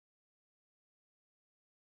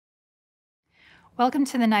Welcome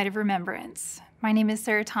to the Night of Remembrance. My name is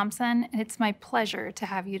Sarah Thompson, and it's my pleasure to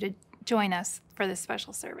have you to join us for this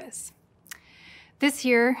special service. This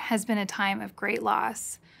year has been a time of great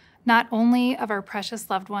loss, not only of our precious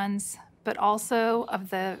loved ones, but also of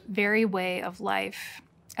the very way of life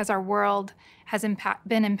as our world has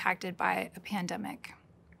been impacted by a pandemic.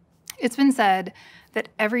 It's been said that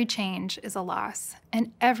every change is a loss,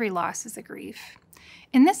 and every loss is a grief.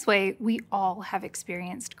 In this way, we all have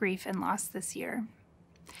experienced grief and loss this year.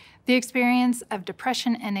 The experience of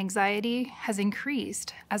depression and anxiety has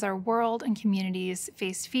increased as our world and communities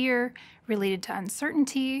face fear related to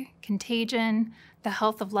uncertainty, contagion, the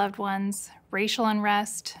health of loved ones, racial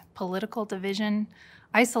unrest, political division,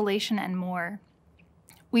 isolation, and more.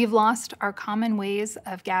 We've lost our common ways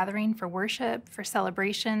of gathering for worship, for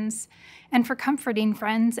celebrations, and for comforting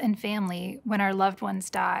friends and family when our loved ones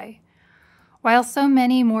die. While so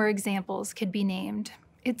many more examples could be named,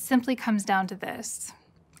 it simply comes down to this.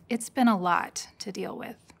 It's been a lot to deal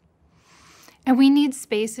with. And we need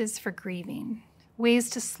spaces for grieving,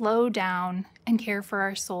 ways to slow down and care for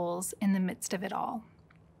our souls in the midst of it all.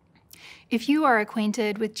 If you are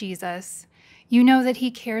acquainted with Jesus, you know that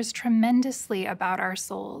he cares tremendously about our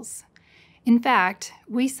souls. In fact,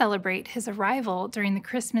 we celebrate his arrival during the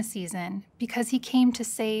Christmas season because he came to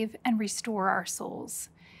save and restore our souls.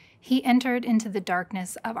 He entered into the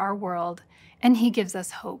darkness of our world, and he gives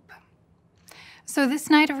us hope. So this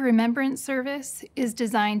Night of Remembrance service is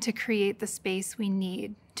designed to create the space we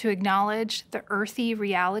need to acknowledge the earthy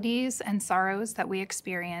realities and sorrows that we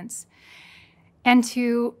experience, and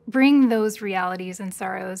to bring those realities and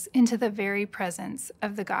sorrows into the very presence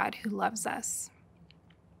of the God who loves us.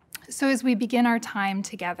 So as we begin our time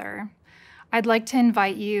together, I'd like to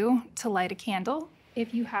invite you to light a candle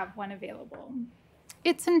if you have one available.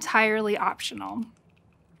 It's entirely optional.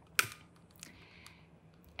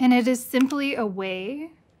 And it is simply a way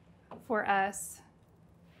for us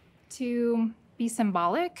to be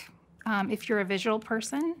symbolic if you're a visual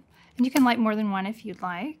person, and you can light more than one if you'd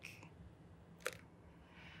like.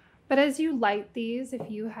 But as you light these, if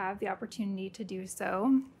you have the opportunity to do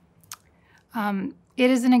so, it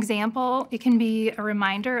is an example. It can be a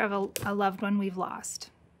reminder of a loved one we've lost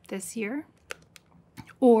this year,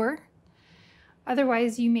 or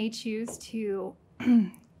otherwise, you may choose to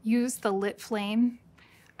use the lit flame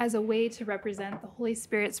as a way to represent the Holy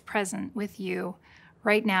Spirit's present with you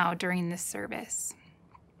right now during this service.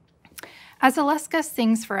 As Aleska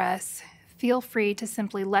sings for us, feel free to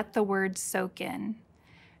simply let the words soak in.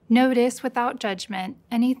 Notice without judgment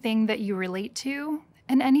anything that you relate to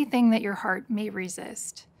and anything that your heart may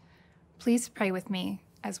resist. Please pray with me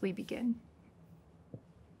as we begin.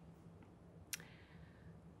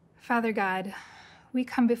 Father God, we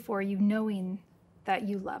come before you knowing that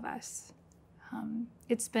you love us.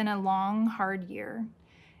 It's been a long, hard year,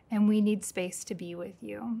 and we need space to be with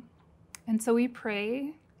you. And so we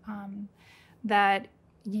pray that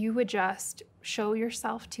you would just show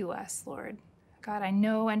yourself to us, Lord. God, I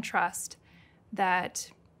know and trust that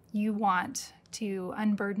you want to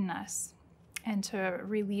unburden us and to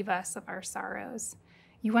relieve us of our sorrows.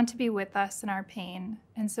 You want to be with us in our pain,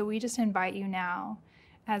 and so we just invite you now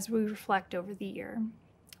as we reflect over the year.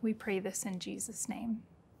 We pray this in Jesus' name.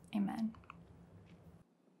 Amen.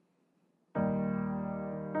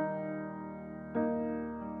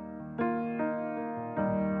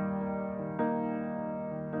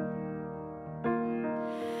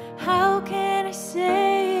 How can I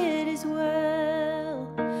say it is well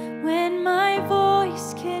when my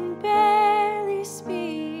voice can barely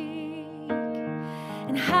speak?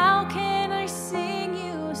 And how can I sing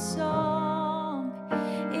you a song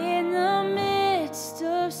in the midst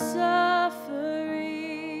of suffering?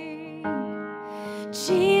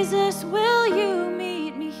 Jesus, will you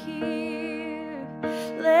meet me here?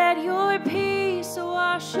 Let your peace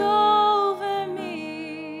wash over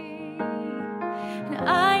me. And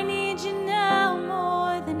I need you now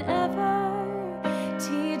more than ever.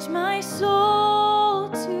 Teach my soul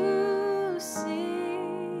to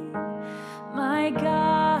sing. My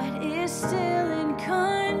God is still in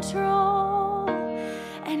control,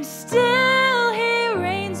 and still he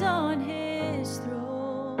reigns on his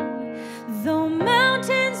throne. Though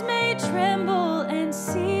mountains may tremble and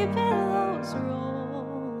sea billows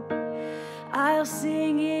roll, I'll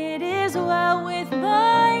sing it is well with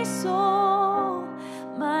my soul.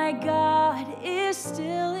 My God is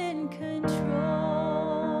still in control.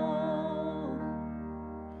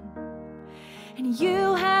 And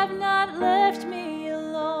you have not left me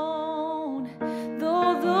alone,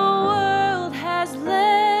 though the world has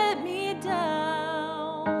let me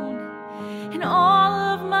down. And all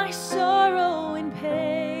of my sorrow and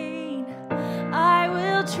pain I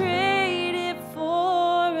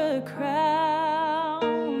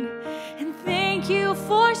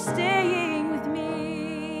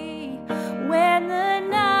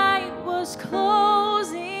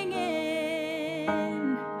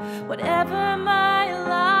whatever my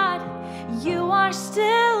lot, you are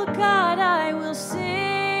still God. I will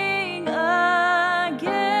sing again.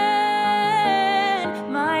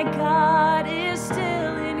 My God is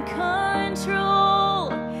still in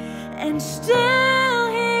control, and still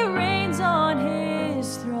He reigns on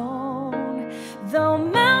His throne. Though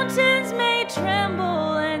mountains may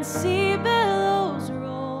tremble and sea billows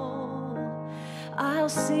roll, I'll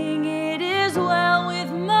sing it is well with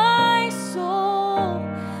my soul.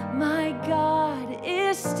 My God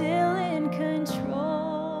is still in control.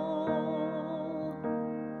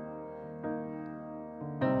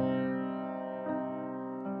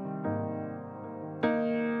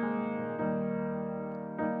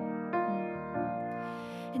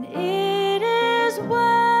 And it is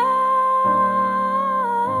well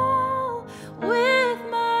with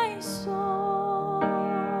my soul.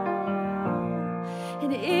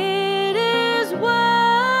 And it is well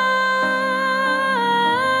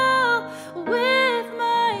with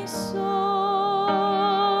my soul.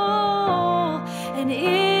 And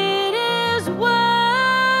it is well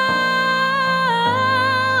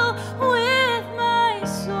with my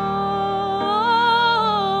soul.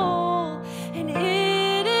 And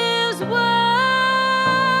it is well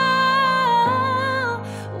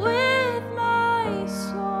with my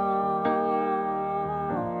soul.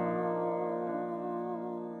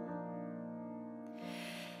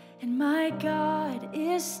 And my God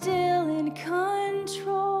is still in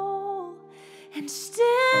control, and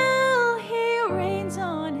still He reigns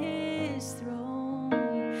on His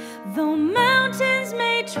throne. Though mountains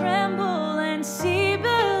may tremble and sea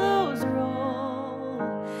billows roll,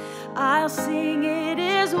 I'll sing it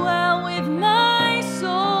is well with my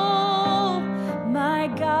soul. My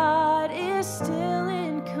God is still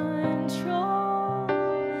in control.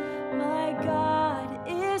 My God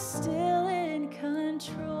is still in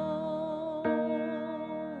control.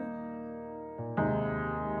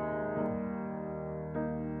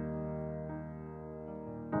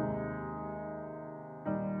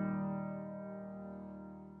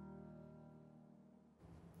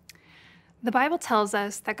 The Bible tells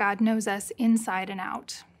us that God knows us inside and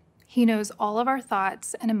out. He knows all of our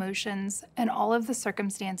thoughts and emotions and all of the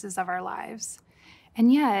circumstances of our lives.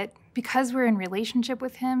 And yet, because we're in relationship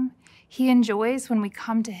with Him, He enjoys when we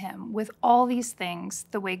come to Him with all these things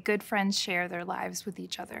the way good friends share their lives with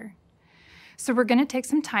each other. So we're going to take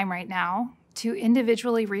some time right now to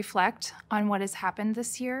individually reflect on what has happened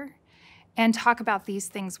this year and talk about these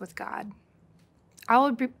things with God. I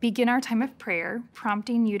will begin our time of prayer,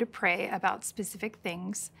 prompting you to pray about specific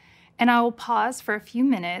things, and I will pause for a few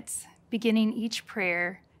minutes, beginning each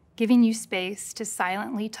prayer, giving you space to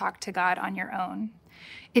silently talk to God on your own.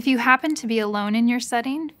 If you happen to be alone in your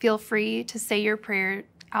setting, feel free to say your prayer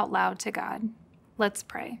out loud to God. Let's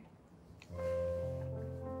pray.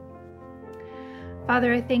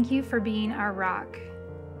 Father, I thank you for being our rock.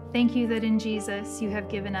 Thank you that in Jesus you have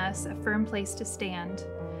given us a firm place to stand,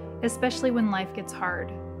 especially when life gets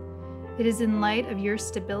hard. It is in light of your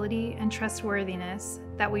stability and trustworthiness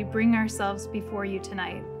that we bring ourselves before you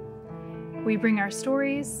tonight. We bring our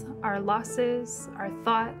stories, our losses, our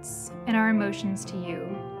thoughts, and our emotions to you.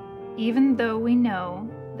 Even though we know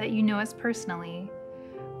that you know us personally,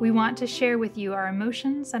 we want to share with you our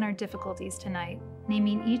emotions and our difficulties tonight,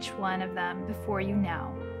 naming each one of them before you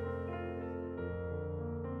now.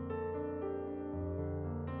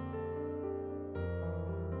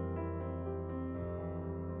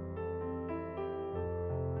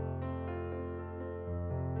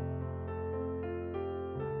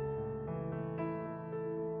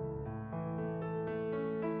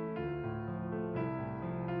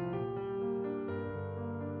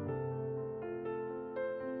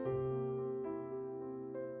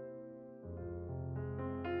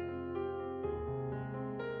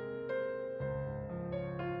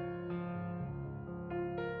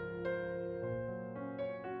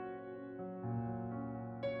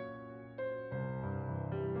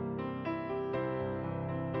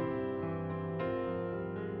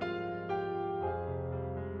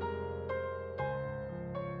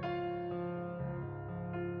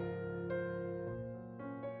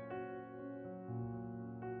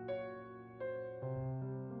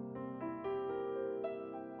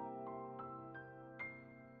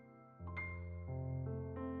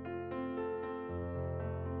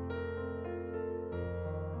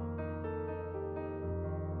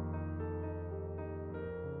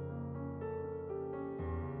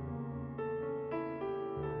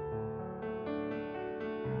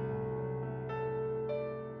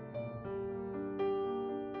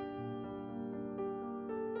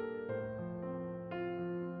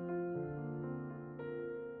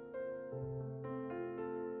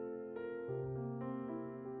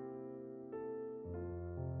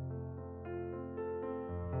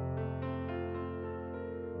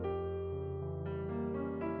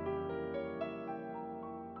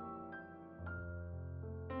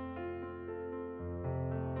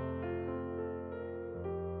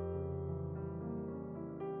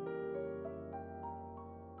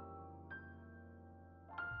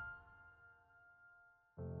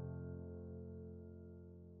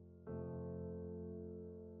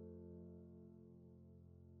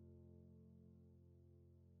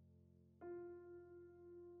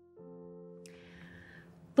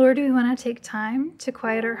 Lord, we want to take time to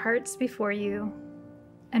quiet our hearts before you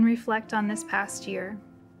and reflect on this past year.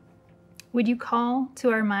 Would you call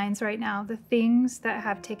to our minds right now the things that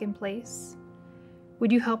have taken place?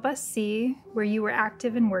 Would you help us see where you were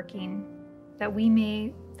active and working that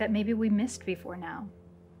maybe we missed before now?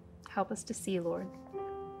 Help us to see, Lord.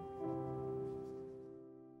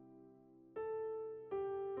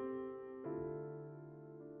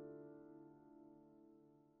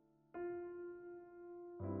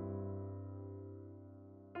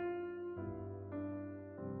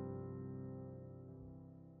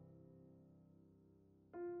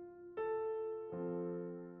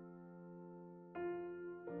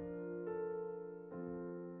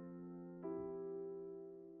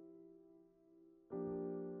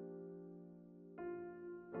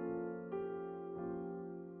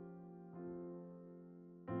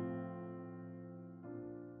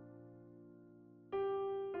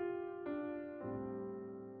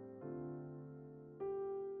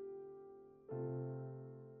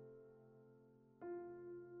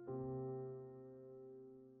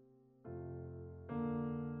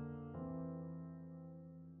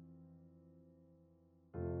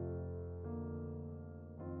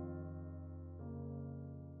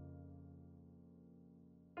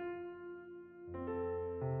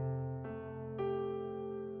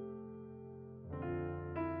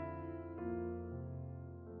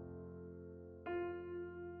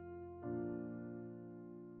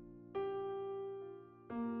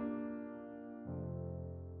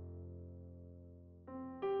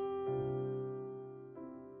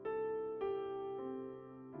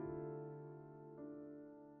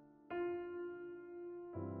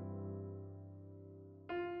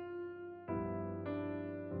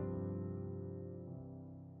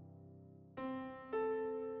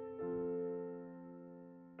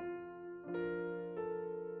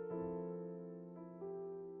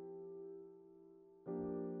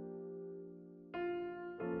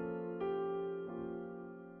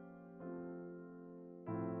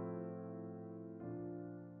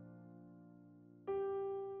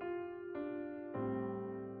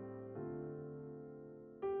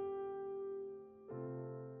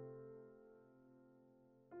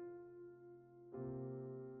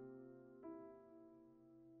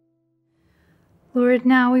 Lord,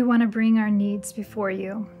 now we want to bring our needs before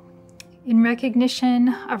you in recognition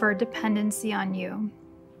of our dependency on you.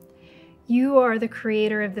 You are the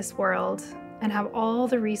creator of this world and have all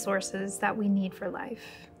the resources that we need for life.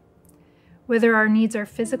 Whether our needs are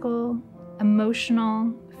physical,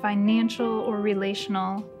 emotional, financial, or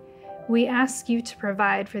relational, we ask you to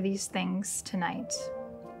provide for these things tonight.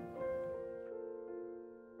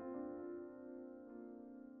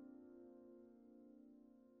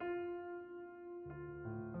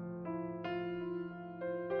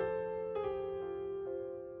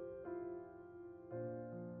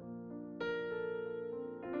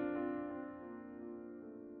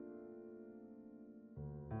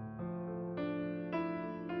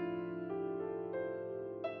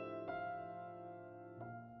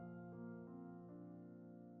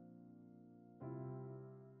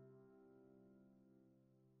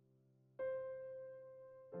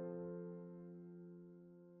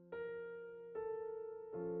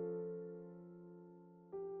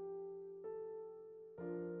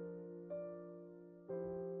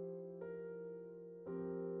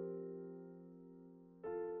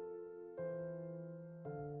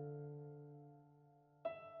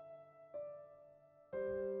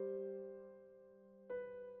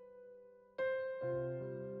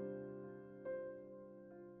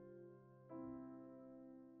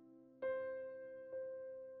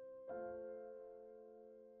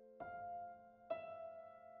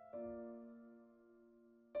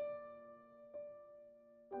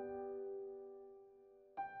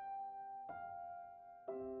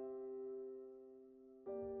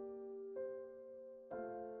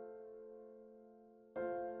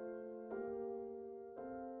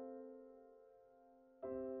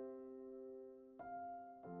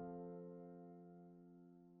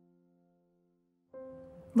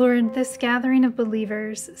 Lord, this gathering of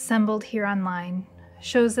believers assembled here online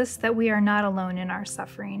shows us that we are not alone in our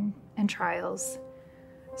suffering and trials.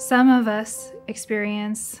 Some of us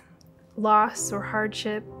experience loss or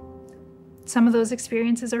hardship. Some of those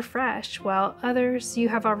experiences are fresh, while others you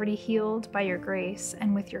have already healed by your grace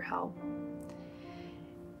and with your help.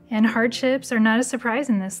 And hardships are not a surprise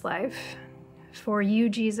in this life, for you,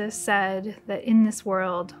 Jesus, said that in this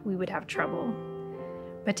world we would have trouble.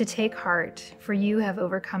 But to take heart, for you have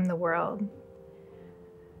overcome the world.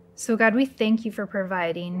 So God, we thank you for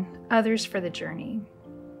providing others for the journey.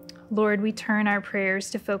 Lord, we turn our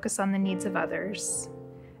prayers to focus on the needs of others.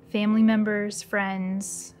 family members,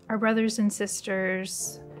 friends, our brothers and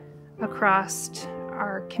sisters across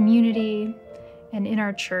our community and in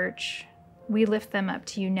our church, we lift them up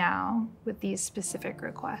to you now with these specific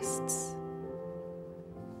requests.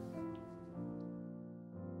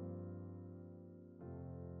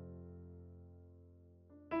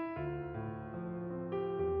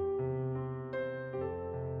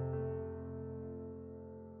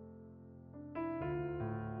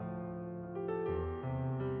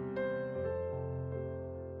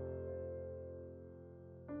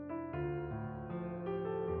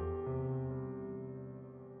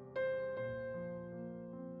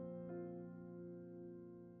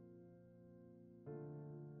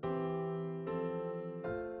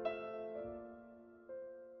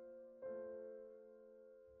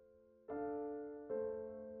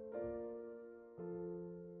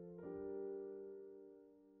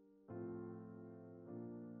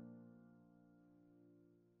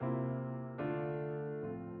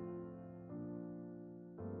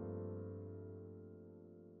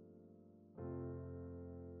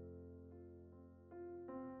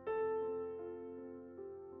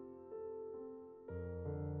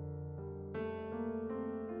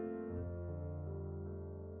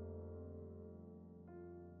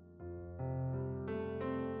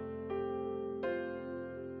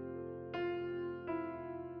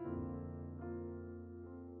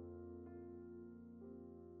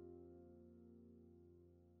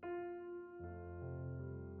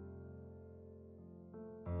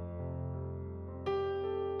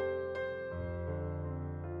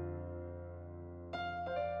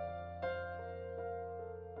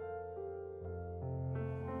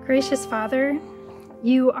 Gracious Father,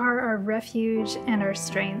 you are our refuge and our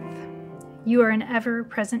strength. You are an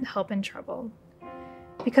ever-present help in trouble.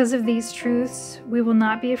 Because of these truths, we will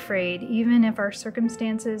not be afraid, even if our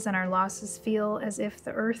circumstances and our losses feel as if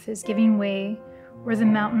the earth is giving way or the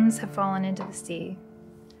mountains have fallen into the sea.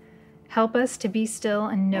 Help us to be still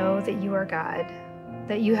and know that you are God,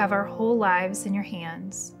 that you have our whole lives in your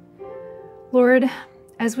hands. Lord,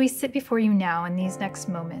 as we sit before you now in these next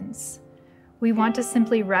moments, we want to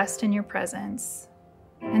simply rest in your presence.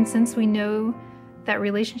 And since we know that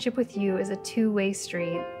relationship with you is a two-way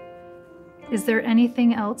street, is there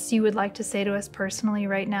anything else you would like to say to us personally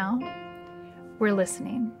right now? We're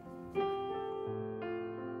listening.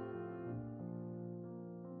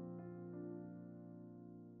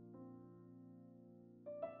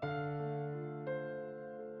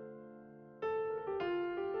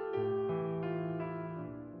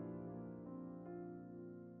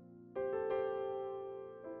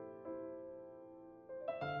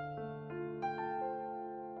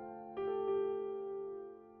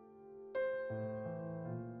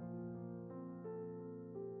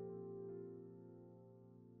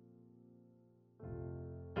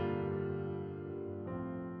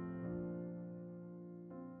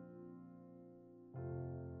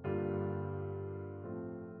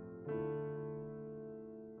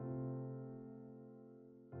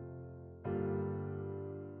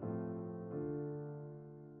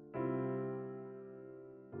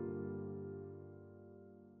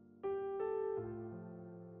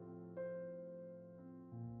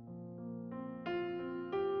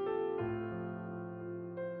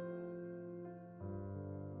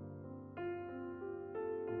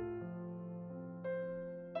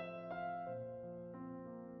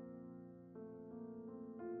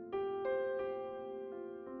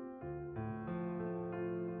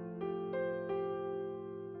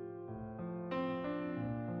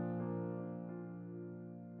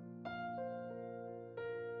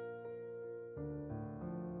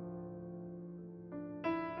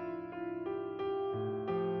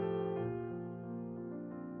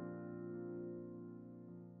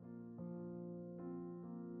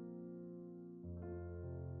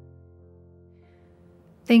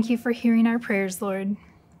 Thank you for hearing our prayers, Lord.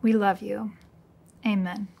 We love you.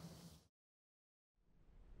 Amen.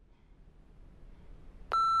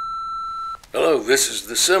 Hello, this is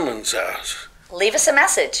the Simmons house. Leave us a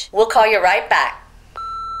message. We'll call you right back.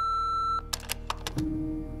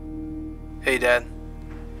 Hey, Dad.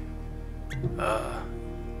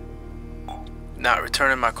 Not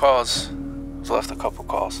returning my calls. I've left a couple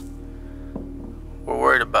calls. We're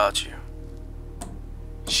worried about you.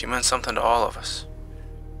 She meant something to all of us.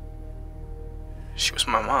 She was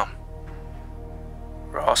my mom.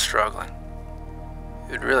 We're all struggling.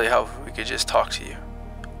 It'd really help if we could just talk to you.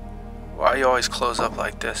 Why you always close up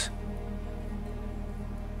like this?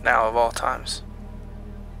 Now of all times.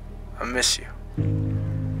 I miss you.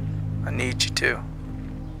 I need you too.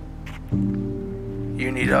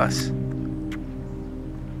 You need us.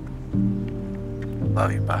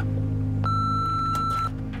 Love you, bye.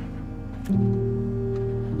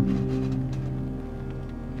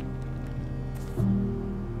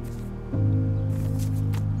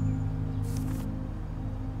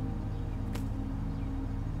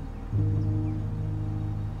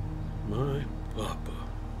 My papa.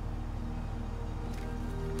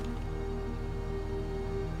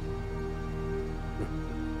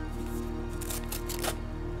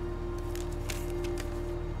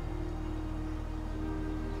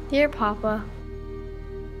 Dear Papa,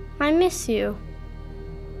 I miss you.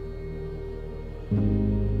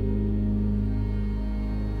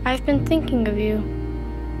 I've been thinking of you.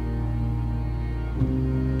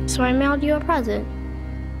 So I mailed you a present.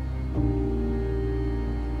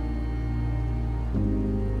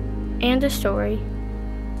 And a story.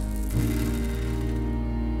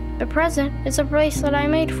 The present is a bracelet I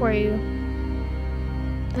made for you.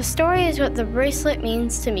 The story is what the bracelet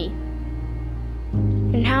means to me,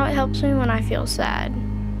 and how it helps me when I feel sad.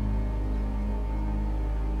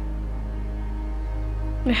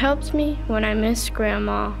 It helps me when I miss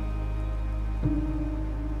Grandma.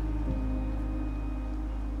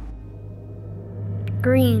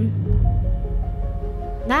 Green.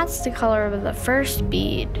 That's the color of the first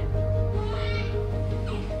bead.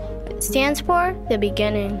 It stands for the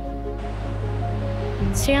beginning.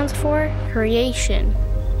 It stands for creation.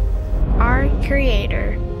 Our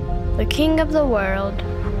Creator, the King of the world.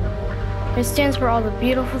 It stands for all the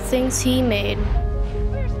beautiful things He made.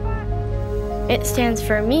 It stands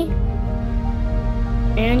for me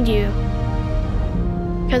and you,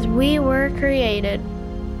 because we were created.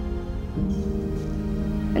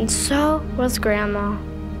 And so was Grandma.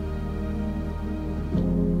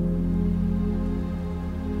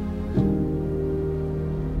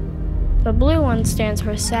 The blue one stands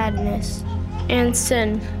for sadness and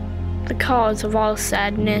sin, the cause of all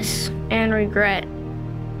sadness and regret.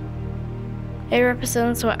 It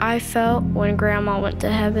represents what I felt when Grandma went to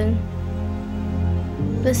heaven.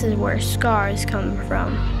 This is where scars come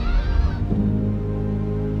from,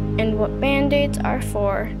 and what Band-Aids are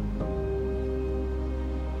for.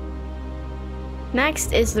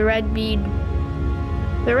 Next is the red bead,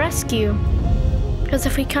 the rescue. Because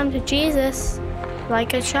if we come to Jesus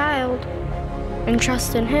like a child and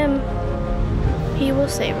trust in Him, He will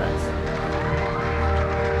save us.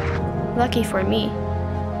 Lucky for me,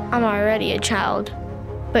 I'm already a child,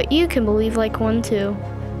 but you can believe like one too,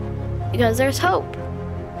 because there's hope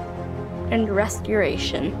and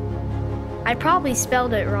restoration. I probably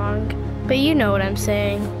spelled it wrong, but you know what I'm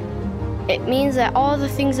saying. It means that all the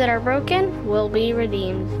things that are broken will be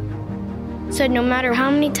redeemed. So no matter how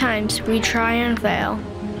many times we try and fail,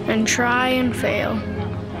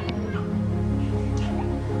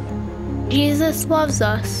 Jesus loves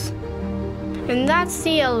us. And that's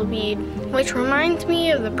the yellow bead, which reminds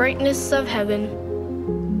me of the brightness of heaven.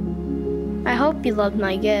 I hope you loved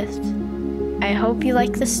my gift. I hope you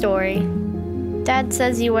like the story. Dad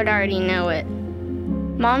says you would already know it.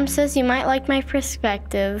 Mom says you might like my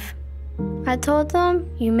perspective. I told them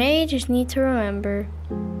you may just need to remember.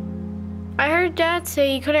 I heard Dad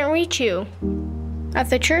say he couldn't reach you. At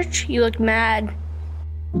the church, you looked mad.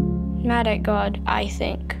 Mad at God, I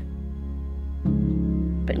think.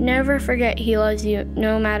 But never forget He loves you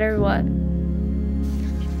no matter what.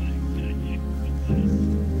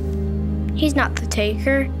 He's not the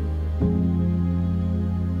taker.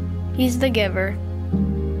 He's the giver.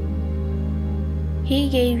 He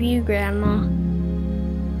gave you Grandma.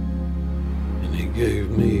 And He gave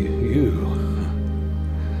me you.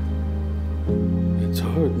 It's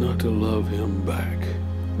hard not to love Him back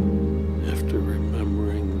after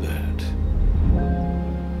remembering that.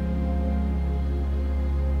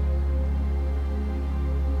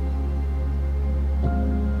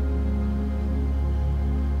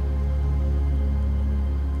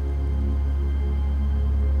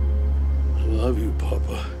 I love you,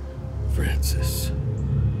 Papa. Francis.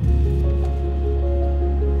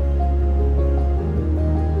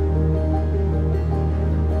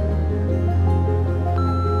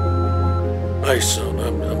 Hi, son.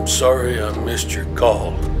 I'm sorry I missed your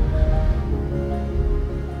call.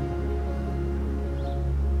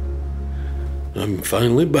 I'm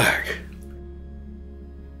finally back.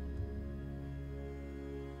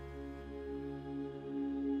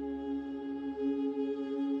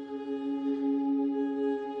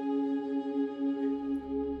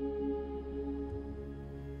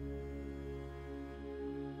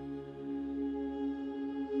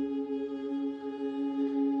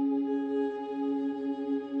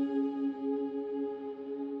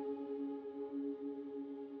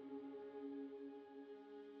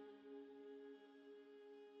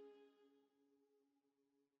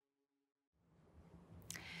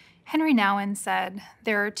 Henry Nouwen said,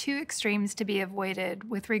 there are two extremes to be avoided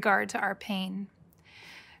with regard to our pain.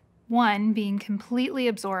 One, being completely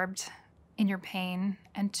absorbed in your pain,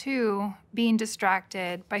 and two, being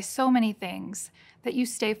distracted by so many things that you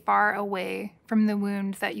stay far away from the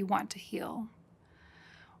wound that you want to heal.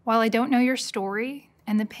 While I don't know your story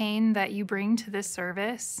and the pain that you bring to this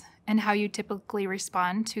service and how you typically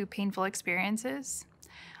respond to painful experiences,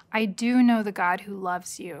 I do know the God who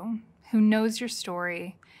loves you, who knows your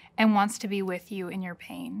story, and wants to be with you in your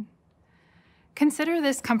pain. Consider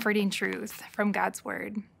this comforting truth from God's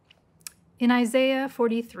word. In Isaiah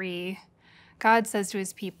 43, God says to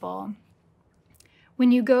his people,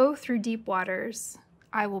 "When you go through deep waters,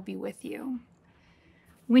 I will be with you.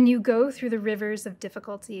 When you go through the rivers of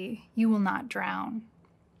difficulty, you will not drown.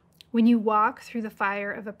 When you walk through the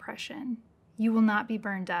fire of oppression, you will not be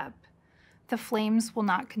burned up. The flames will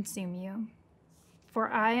not consume you. For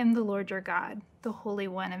I am the Lord your God, the Holy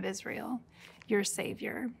One of Israel, your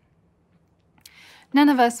Savior." None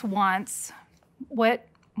of us wanted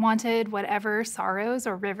whatever sorrows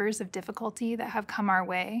or rivers of difficulty that have come our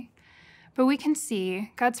way. But we can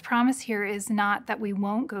see God's promise here is not that we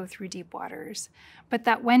won't go through deep waters, but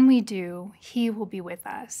that when we do, he will be with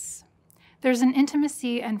us. There's an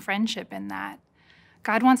intimacy and friendship in that.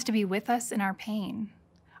 God wants to be with us in our pain.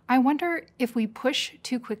 I wonder if we push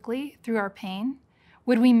too quickly through our pain,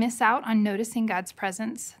 would we miss out on noticing God's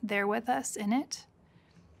presence there with us in it?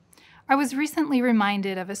 I was recently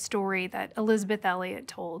reminded of a story that Elizabeth Elliot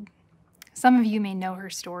told. Some of you may know her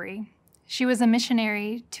story. She was a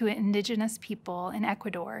missionary to indigenous people in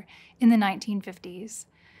Ecuador in the 1950s.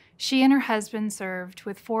 She and her husband served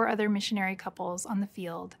with 4 other missionary couples on the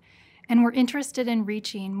field and were interested in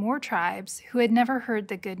reaching more tribes who had never heard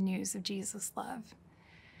the good news of Jesus' love.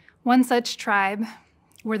 One such tribe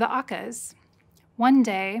were the Aucas. One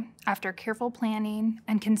day, after careful planning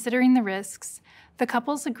and considering the risks, the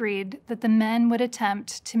couples agreed that the men would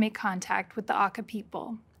attempt to make contact with the Auca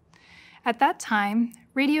people. At that time,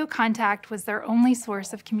 radio contact was their only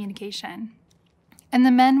source of communication, and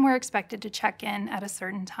the men were expected to check in at a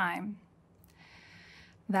certain time.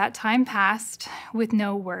 That time passed with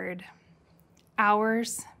no word.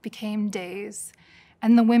 Hours became days,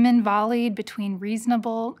 and the women volleyed between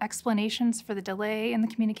reasonable explanations for the delay in the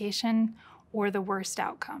communication or the worst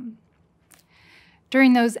outcome.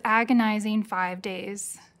 During those agonizing 5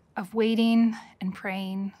 days of waiting and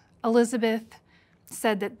praying, Elizabeth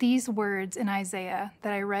said that these words in Isaiah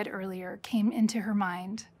that I read earlier came into her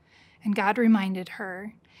mind, and God reminded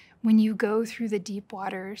her, "When you go through the deep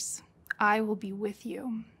waters, I will be with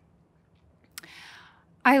you."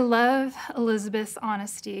 I love Elizabeth's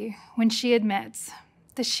honesty when she admits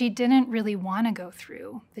that she didn't really want to go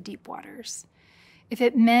through the deep waters. If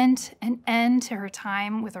it meant an end to her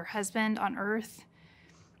time with her husband on earth,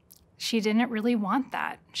 she didn't really want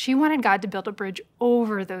that. She wanted God to build a bridge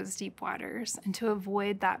over those deep waters and to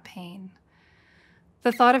avoid that pain.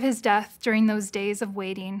 The thought of his death during those days of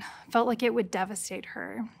waiting felt like it would devastate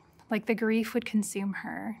her, like the grief would consume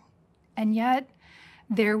her. And yet,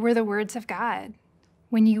 there were the words of God.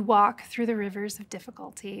 When you walk through the rivers of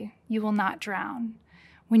difficulty, you will not drown.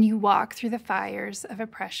 When you walk through the fires of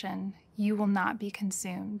oppression, you will not be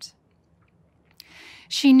consumed.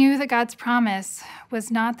 She knew that God's promise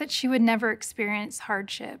was not that she would never experience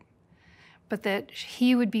hardship, but that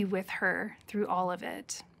he would be with her through all of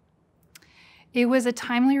it. It was a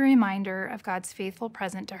timely reminder of God's faithful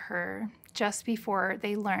presence to her just before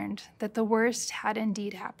they learned that the worst had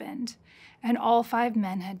indeed happened, and all 5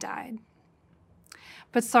 men had died.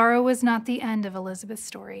 But sorrow was not the end of Elizabeth's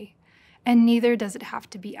story, and neither does it have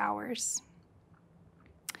to be ours.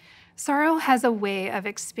 Sorrow has a way of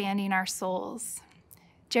expanding our souls.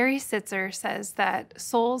 Jerry Sitzer says that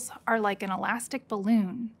souls are like an elastic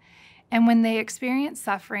balloon, and when they experience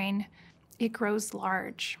suffering, it grows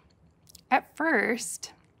large. At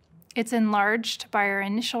first, it's enlarged by our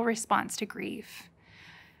initial response to grief,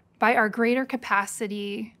 by our greater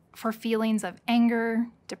capacity for feelings of anger,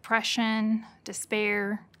 depression,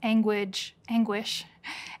 despair, anguish,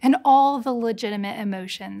 and all the legitimate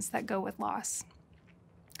emotions that go with loss.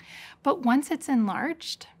 But once it's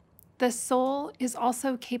enlarged, the soul is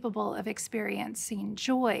also capable of experiencing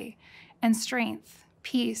joy and strength,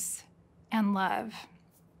 peace, and love.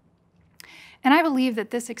 And I believe that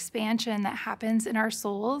this expansion that happens in our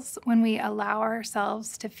souls when we allow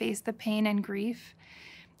ourselves to face the pain and grief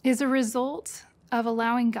is a result of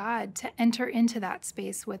allowing God to enter into that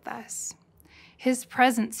space with us. His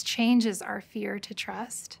presence changes our fear to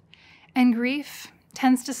trust, and grief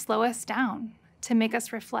tends to slow us down, to make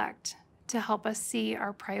us reflect, to help us see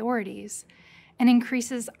our priorities, and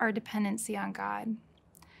increases our dependency on God.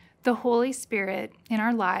 The Holy Spirit in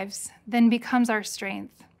our lives then becomes our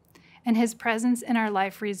strength, and his presence in our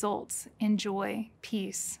life results in joy,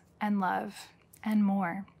 peace, and love, and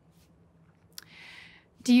more.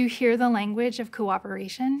 Do you hear the language of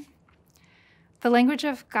cooperation? The language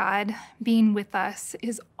of God being with us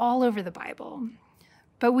is all over the Bible,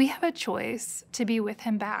 but we have a choice to be with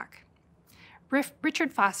him back.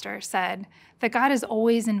 Richard Foster said that God is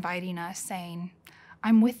always inviting us, saying,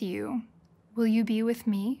 "I'm with you. Will you be with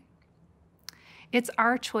me?" It's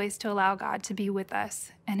our choice to allow God to be with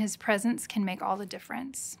us, and his presence can make all the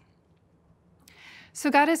difference. So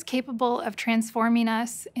God is capable of transforming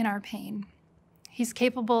us in our pain. He's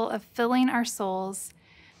capable of filling our souls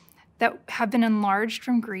that have been enlarged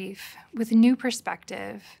from grief with new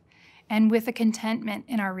perspective and with a contentment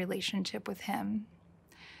in our relationship with him.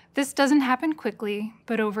 This doesn't happen quickly,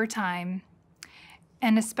 but over time,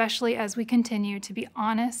 and especially as we continue to be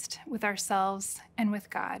honest with ourselves and with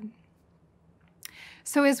God.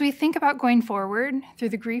 So as we think about going forward through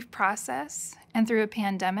the grief process and through a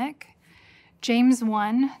pandemic, James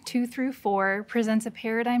 1:2-4 presents a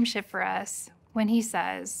paradigm shift for us when he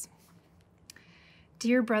says,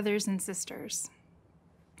 "Dear brothers and sisters,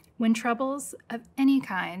 when troubles of any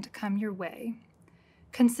kind come your way,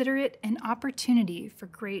 consider it an opportunity for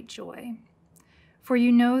great joy. For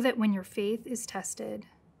you know that when your faith is tested,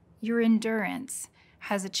 your endurance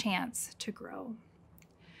has a chance to grow.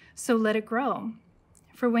 So let it grow.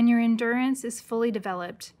 For when your endurance is fully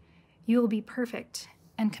developed, you will be perfect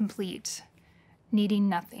and complete, needing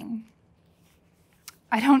nothing."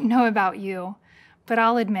 I don't know about you, but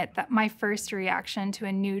I'll admit that my first reaction to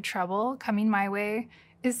a new trouble coming my way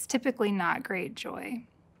is typically not great joy.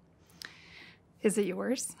 Is it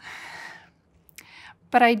yours?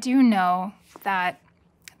 But I do know that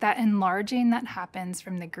enlarging that happens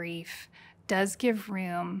from the grief does give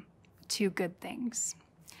room to good things.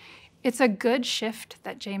 It's a good shift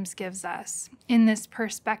that James gives us in this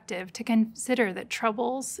perspective to consider that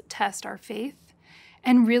troubles test our faith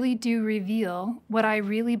and really do reveal what I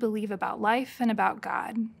really believe about life and about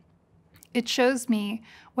God. It shows me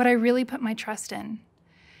what I really put my trust in.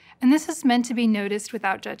 And this is meant to be noticed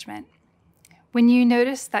without judgment. When you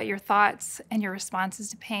notice that your thoughts and your responses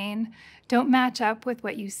to pain don't match up with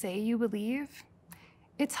what you say you believe,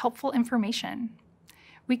 it's helpful information.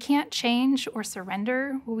 We can't change or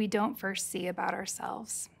surrender what we don't first see about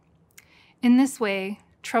ourselves. In this way,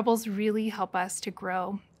 troubles really help us to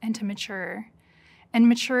grow and to mature. And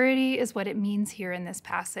maturity is what it means here in this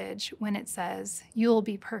passage when it says, "You'll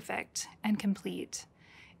be perfect and complete."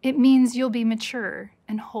 It means you'll be mature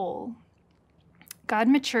and whole. God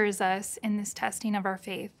matures us in this testing of our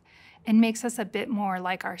faith and makes us a bit more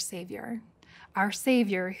like our Savior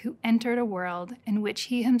who entered a world in which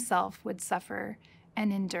he himself would suffer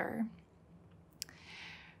and endure.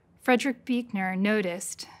 Frederick Buechner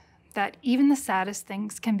noticed that even the saddest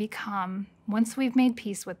things can become, once we've made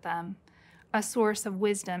peace with them, a source of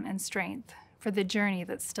wisdom and strength for the journey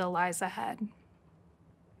that still lies ahead.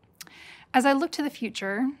 As I look to the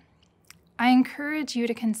future, I encourage you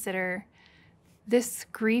to consider this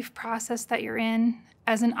grief process that you're in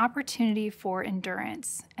as an opportunity for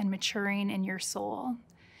endurance and maturing in your soul,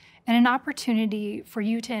 and an opportunity for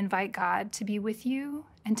you to invite God to be with you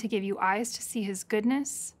and to give you eyes to see his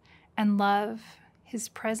goodness and love, his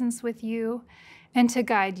presence with you, and to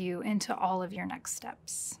guide you into all of your next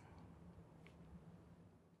steps.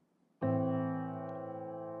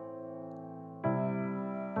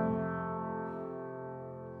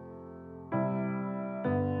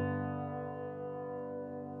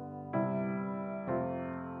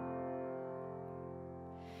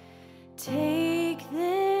 Take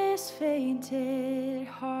this fainted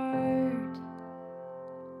heart,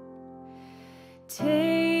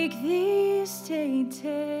 take these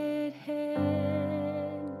tainted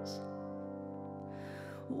hands,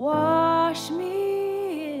 wash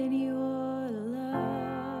me in your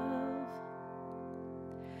love,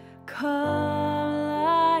 come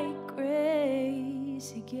like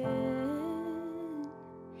grace again.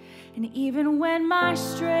 And even when my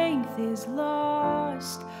strength is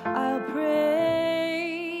lost, I'll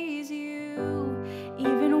praise you.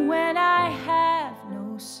 Even when I have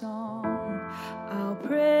no song, I'll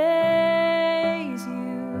praise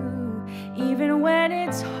you. Even when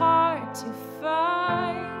it's hard to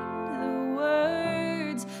find the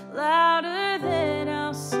words louder than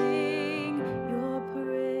I'll sing your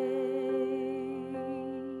praise.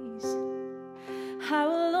 I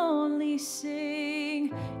will only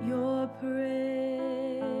sing your praise.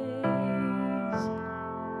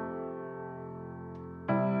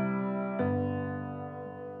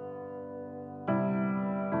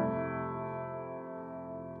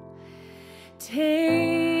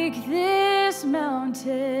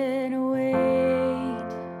 mountain weight.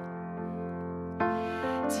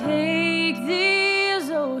 Take these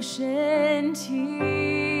ocean tears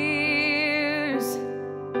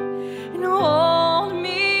and hold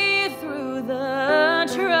me through the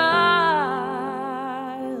trial,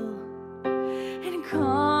 and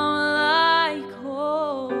come like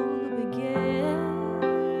hope again.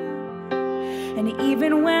 And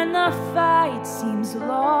even when the fight seems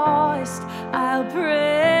lost, I'll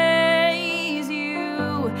praise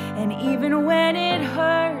you. And even when it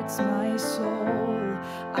hurts my soul,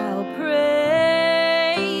 I'll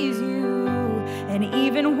praise you. And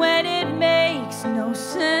even when it makes no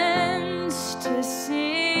sense to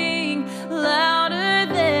sing louder,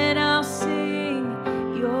 than I'll sing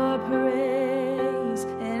your praise.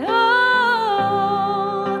 And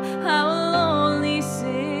oh, I will only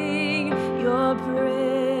sing your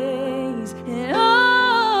praise. And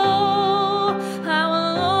oh, I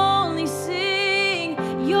will only sing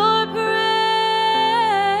your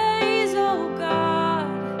praise. Oh God,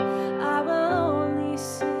 I will only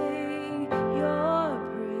sing your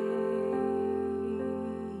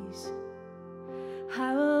praise.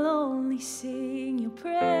 I will only sing your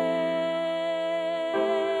praise.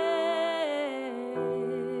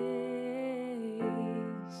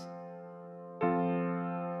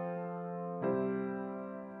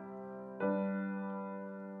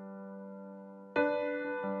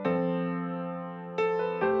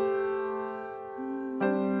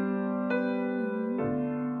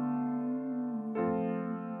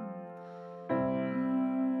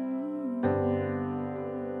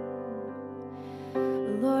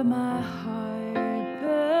 Lord, my heart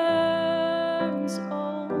burns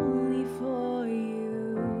only for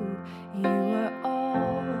you. You are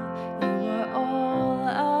all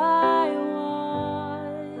I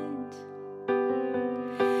want.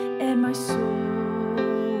 And my soul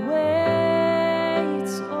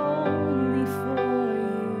waits only for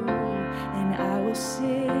you. And I will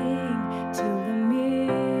sing till the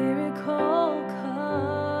miracle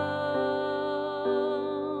comes.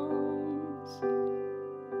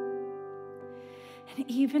 And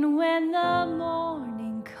even when the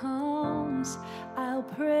morning comes, I'll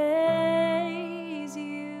praise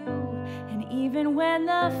you. And even when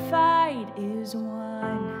the fight is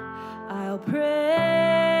won, I'll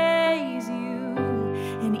praise you.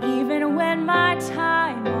 And even when my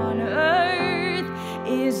time on earth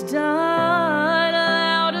is done,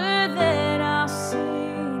 louder than I'll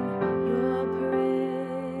sing your praise.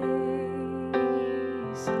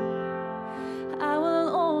 I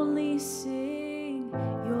will only sing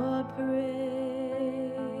your praise.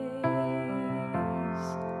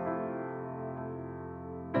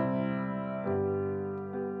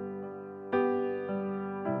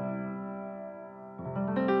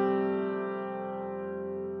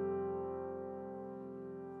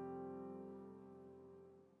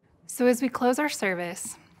 So as we close our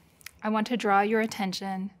service, I want to draw your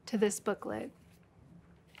attention to this booklet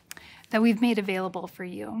that we've made available for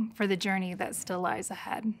you for the journey that still lies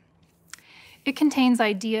ahead. It contains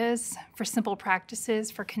ideas for simple practices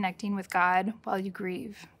for connecting with God while you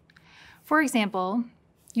grieve. For example,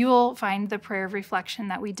 you will find the prayer of reflection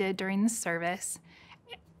that we did during the service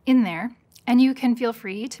in there, and you can feel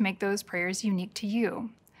free to make those prayers unique to you.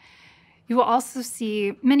 You will also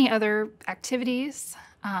see many other activities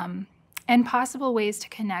and possible ways to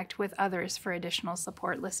connect with others for additional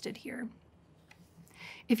support listed here.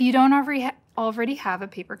 If you don't already have a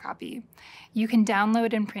paper copy, you can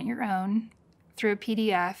download and print your own through a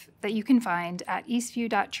PDF that you can find at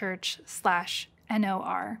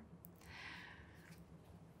eastview.church/NOR.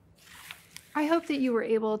 I hope that you were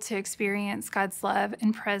able to experience God's love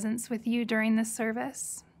and presence with you during this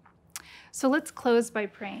service. So let's close by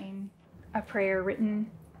praying a prayer written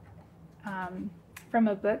from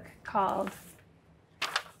a book called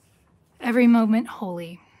Every Moment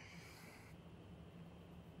Holy.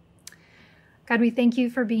 God, we thank you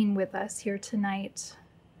for being with us here tonight.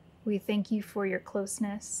 We thank you for your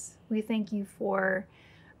closeness. We thank you for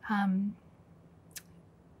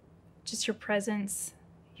just your presence,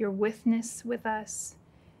 your witness with us,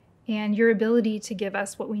 and your ability to give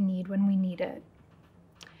us what we need when we need it.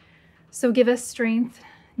 So give us strength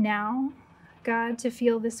now, God, to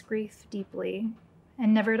feel this grief deeply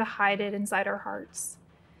and never to hide it inside our hearts.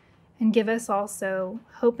 And give us also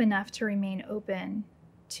hope enough to remain open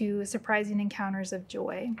to surprising encounters of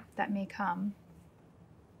joy that may come.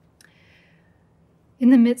 In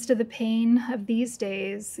the midst of the pain of these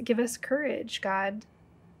days, give us courage, God.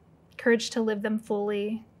 Courage to live them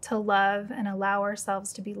fully, to love and allow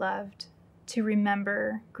ourselves to be loved, to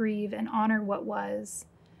remember, grieve, and honor what was,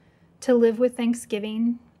 to live with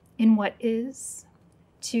thanksgiving in what is,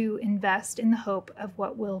 to invest in the hope of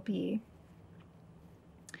what will be.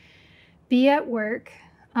 Be at work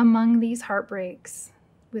among these heartbreaks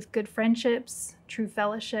with good friendships, true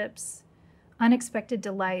fellowships, unexpected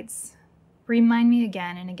delights. Remind me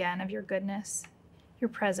again and again of your goodness, your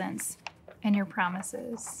presence, and your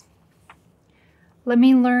promises. Let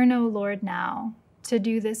me learn, O Lord, now to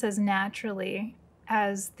do this as naturally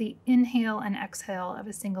as the inhale and exhale of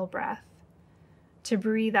a single breath, to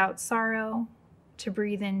breathe out sorrow, to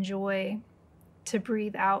breathe in joy, to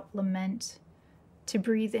breathe out lament, to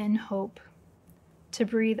breathe in hope, to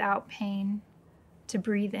breathe out pain, to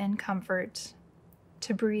breathe in comfort,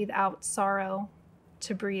 to breathe out sorrow,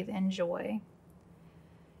 to breathe in joy.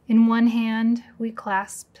 In one hand, we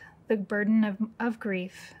clasp the burden of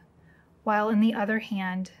grief, while in the other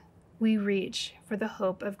hand, we reach for the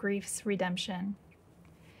hope of grief's redemption.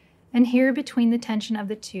 And here, between the tension of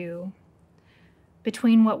the two,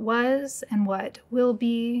 between what was and what will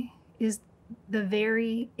be, is the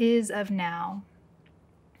very is of now.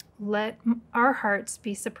 Let our hearts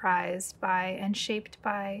be surprised by and shaped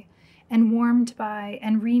by and warmed by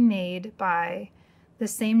and remade by the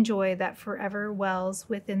same joy that forever wells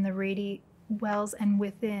within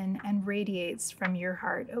and radiates from your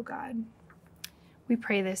heart, O God. We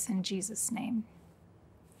pray this in Jesus' name.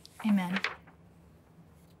 Amen.